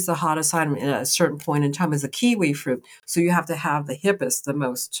 What is the hottest item at a certain point in time? Is the kiwi fruit. So you have to have the hippest, the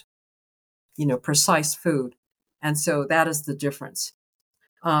most, precise food. And so that is the difference.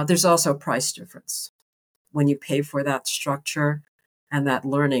 There's also a price difference when you pay for that structure and that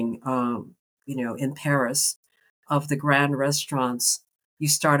learning, in Paris of the grand restaurants. You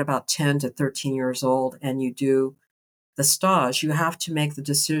start about 10 to 13 years old and you do the stage. You have to make the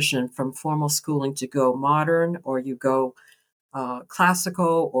decision from formal schooling to go modern or you go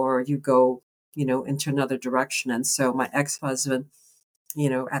classical or you go, into another direction. And so my ex-husband,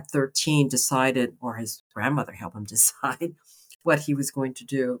 at 13 decided, or his grandmother helped him decide what he was going to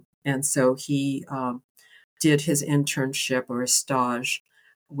do. And so he did his internship or his stage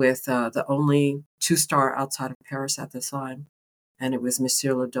with the only 2-star outside of Paris at the time. And it was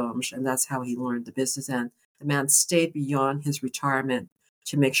Monsieur Ledomge. And that's how he learned the business. And the man stayed beyond his retirement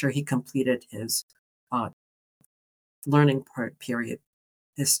to make sure he completed his uh, learning period,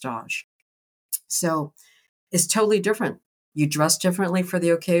 his stage. So it's totally different. You dress differently for the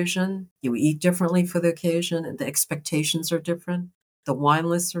occasion. You eat differently for the occasion, and the expectations are different. The wine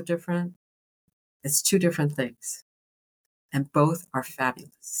lists are different. It's two different things, and both are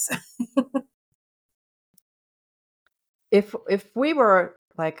fabulous. If we were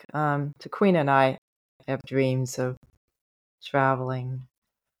like to Queen and I have dreams of traveling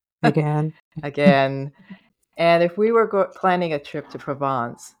Again. again, and if we were planning a trip to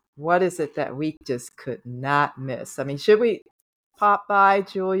Provence, what is it that we just could not miss? I mean, should we pop by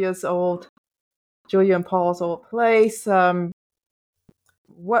Julia and Paul's old place?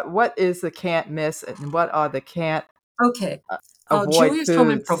 What is the can't miss, and what are the can't Okay. avoid Julia's home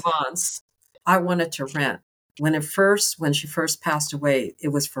in foods? Provence, I wanted to rent. When she first passed away, it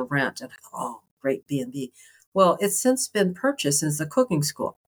was for rent. And I thought, oh, great B&B. Well, it's since been purchased as a cooking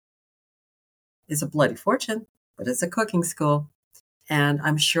school. It's a bloody fortune, but it's a cooking school. And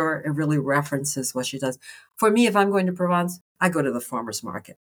I'm sure it really references what she does. For me, if I'm going to Provence, I go to the farmer's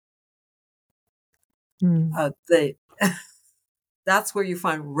market. Mm. The That's where you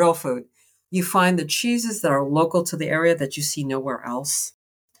find real food. You find the cheeses that are local to the area that you see nowhere else.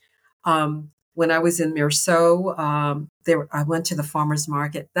 When I was in Meursault, I went to the farmers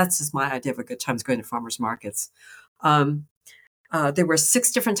market. That's just my idea of a good time is going to farmers markets. Um, there were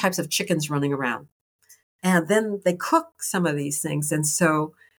 6 different types of chickens running around, and then they cook some of these things, and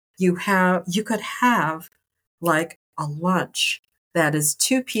so you could have like a lunch that is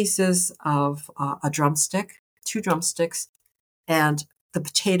 2 pieces of a drumstick, 2 drumsticks, and the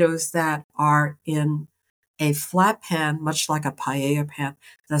potatoes that are in a flat pan, much like a paella pan,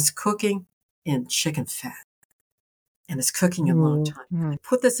 that's cooking in chicken fat and it's cooking a long Mm. time. And I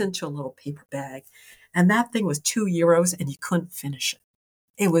put this into a little paper bag, and that thing was €2 and you couldn't finish it.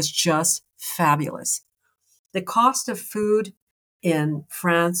 It was just fabulous. The cost of food in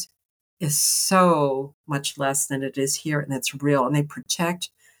France is so much less than it is here, and it's real. And they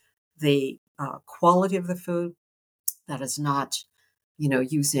protect the quality of the food that is not,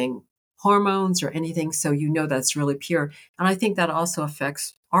 using hormones or anything. So that's really pure. And I think that also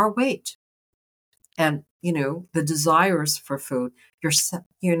affects our weight and, the desires for food.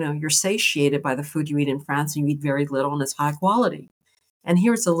 You're satiated by the food you eat in France and you eat very little and it's high quality. And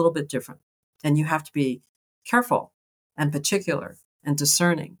here it's a little bit different. And you have to be careful and particular and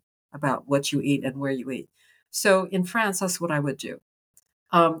discerning about what you eat and where you eat. So in France, that's what I would do.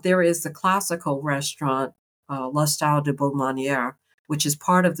 There is the classical restaurant, La Style de Beaumanière, which is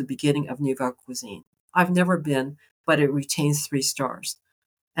part of the beginning of Nouvelle Cuisine. I've never been, but it retains 3 stars.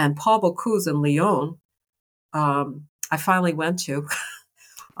 And Paul Bocuse in Lyon, I finally went to,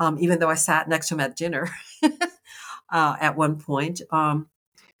 even though I sat next to him at dinner at one point.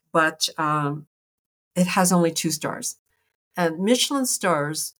 But it has only 2 stars. And Michelin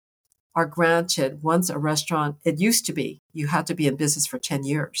stars are granted once a restaurant, it used to be, you had to be in business for 10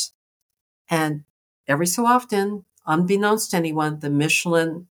 years. And every so often, unbeknownst to anyone, the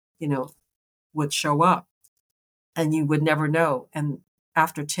Michelin, would show up and you would never know. And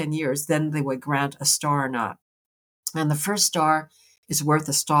after 10 years, then they would grant a star or not. And the first star is worth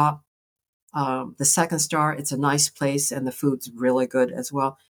a stop. The second star, it's a nice place and the food's really good as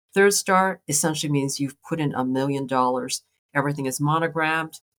well. Third star essentially means you've put in $1 million. Everything is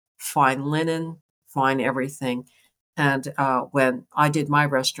monogrammed, fine linen, fine everything. And when I did my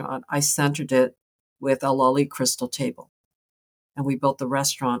restaurant, I centered it with a Lully crystal table. And we built the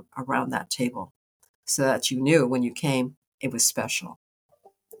restaurant around that table so that you knew when you came it was special.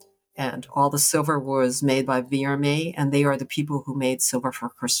 And all the silver was made by VRMA, and they are the people who made silver for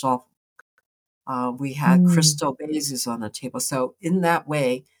Christophe. We had Mm. crystal vases on the table. So in that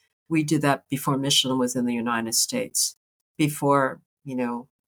way, we did that before Michelin was in the United States, before,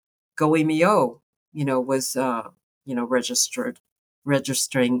 Goey Mio, was,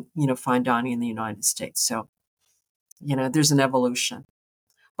 registering, fine dining in the United States. So, there's an evolution.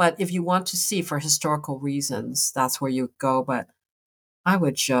 But if you want to see for historical reasons, that's where you go. But I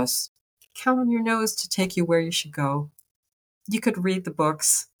would just count on your nose to take you where you should go. You could read the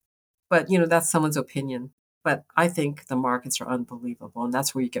books, but that's someone's opinion. But I think the markets are unbelievable, and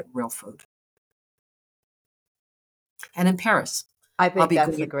that's where you get real food. And in Paris, I I'll think be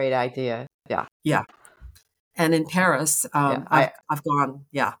that's a going. great idea. Yeah, Yeah, and in Paris, yeah. I've gone.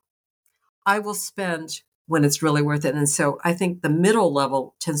 Yeah, I will spend when it's really worth it. And so I think the middle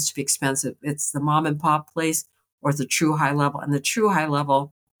level tends to be expensive. It's the mom and pop place or the true high level. And the true high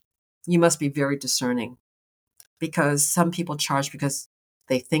level, you must be very discerning because some people charge because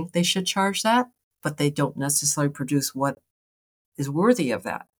they think they should charge that, but they don't necessarily produce what is worthy of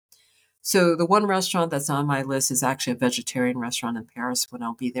that. So the one restaurant that's on my list is actually a vegetarian restaurant in Paris when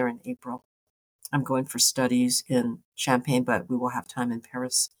I'll be there in April. I'm going for studies in Champagne, but we will have time in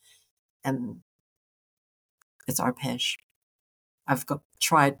Paris. And it's arpège.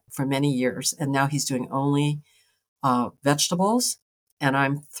 Tried for many years, and now he's doing only vegetables, and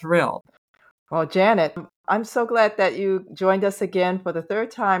I'm thrilled. Well, Janet, I'm so glad that you joined us again for the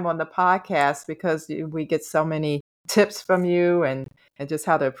third time on the podcast because we get so many tips from you and just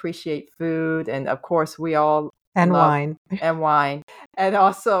how to appreciate food. And of course, we all And love wine. and wine. And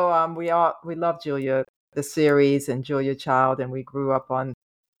also, we love Julia, the series, and Julia Child, and we grew up on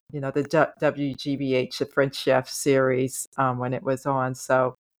the WGBH, the French Chef series when it was on.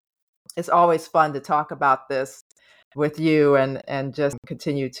 So it's always fun to talk about this with you and just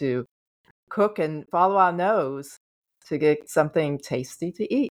continue to cook and follow our nose to get something tasty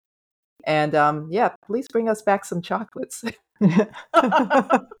to eat. And yeah, please bring us back some chocolates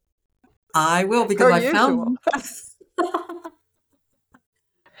I will, because per I found usual.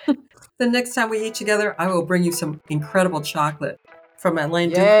 them. The next time we eat together, I will bring you some incredible chocolate from Alain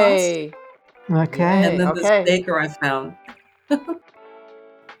Ducasse, Yay. Okay. and Yay. then this Okay. baker I found.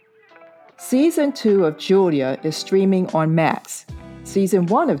 Season 2 of Julia is streaming on Max. Season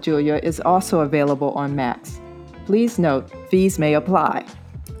 1 of Julia is also available on Max. Please note, fees may apply.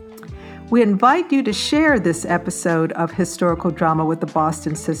 We invite you to share this episode of Historical Drama with the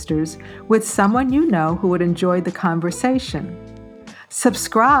Boston Sisters with someone you know who would enjoy the conversation.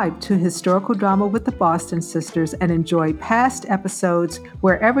 Subscribe to Historical Drama with the Boston Sisters and enjoy past episodes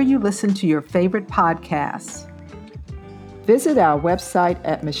wherever you listen to your favorite podcasts. Visit our website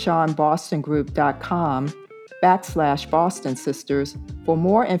at michonnebostongroup.com/Boston Sisters for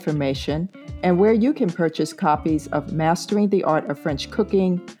more information and where you can purchase copies of Mastering the Art of French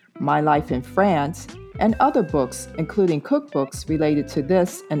Cooking, My Life in France, and other books, including cookbooks related to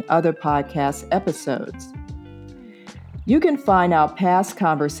this and other podcast episodes. You can find our past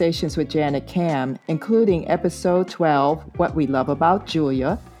conversations with Janet Kam, including episode 12, What We Love About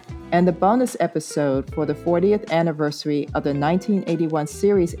Julia, and the bonus episode for the 40th anniversary of the 1981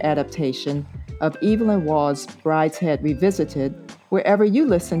 series adaptation of Evelyn Waugh's Brideshead Revisited, wherever you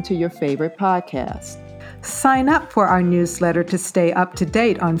listen to your favorite podcast. Sign up for our newsletter to stay up to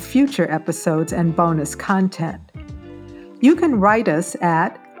date on future episodes and bonus content. You can write us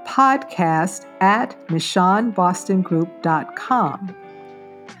at podcast@michonnebostongroup.com.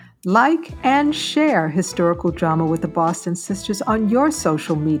 Like and share Historical Drama with the Boston Sisters on your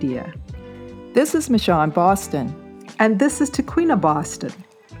social media. This is Michonne Boston. And this is Tequina Boston.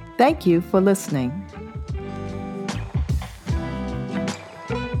 Thank you for listening.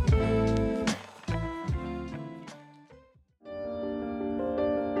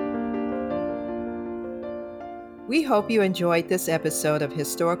 We hope you enjoyed this episode of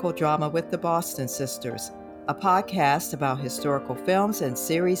Historical Drama with the Boston Sisters, a podcast about historical films and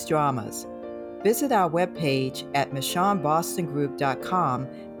series dramas. Visit our webpage at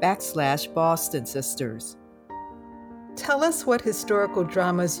michonnebostongroup.com/Boston Sisters. Tell us what historical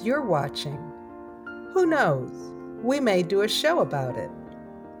dramas you're watching. Who knows? We may do a show about it.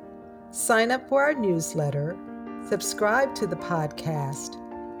 Sign up for our newsletter, subscribe to the podcast,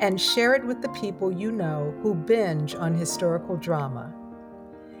 and share it with the people you know who binge on historical drama.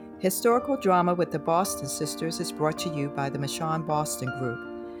 Historical Drama with the Boston Sisters is brought to you by the Michonne Boston Group.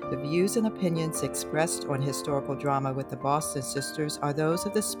 The views and opinions expressed on Historical Drama with the Boston Sisters are those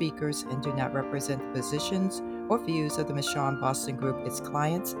of the speakers and do not represent the positions or views of the Michonne Boston Group, its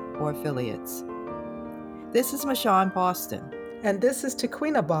clients, or affiliates. This is Michonne Boston. And this is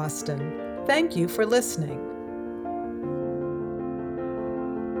Tequina Boston. Thank you for listening.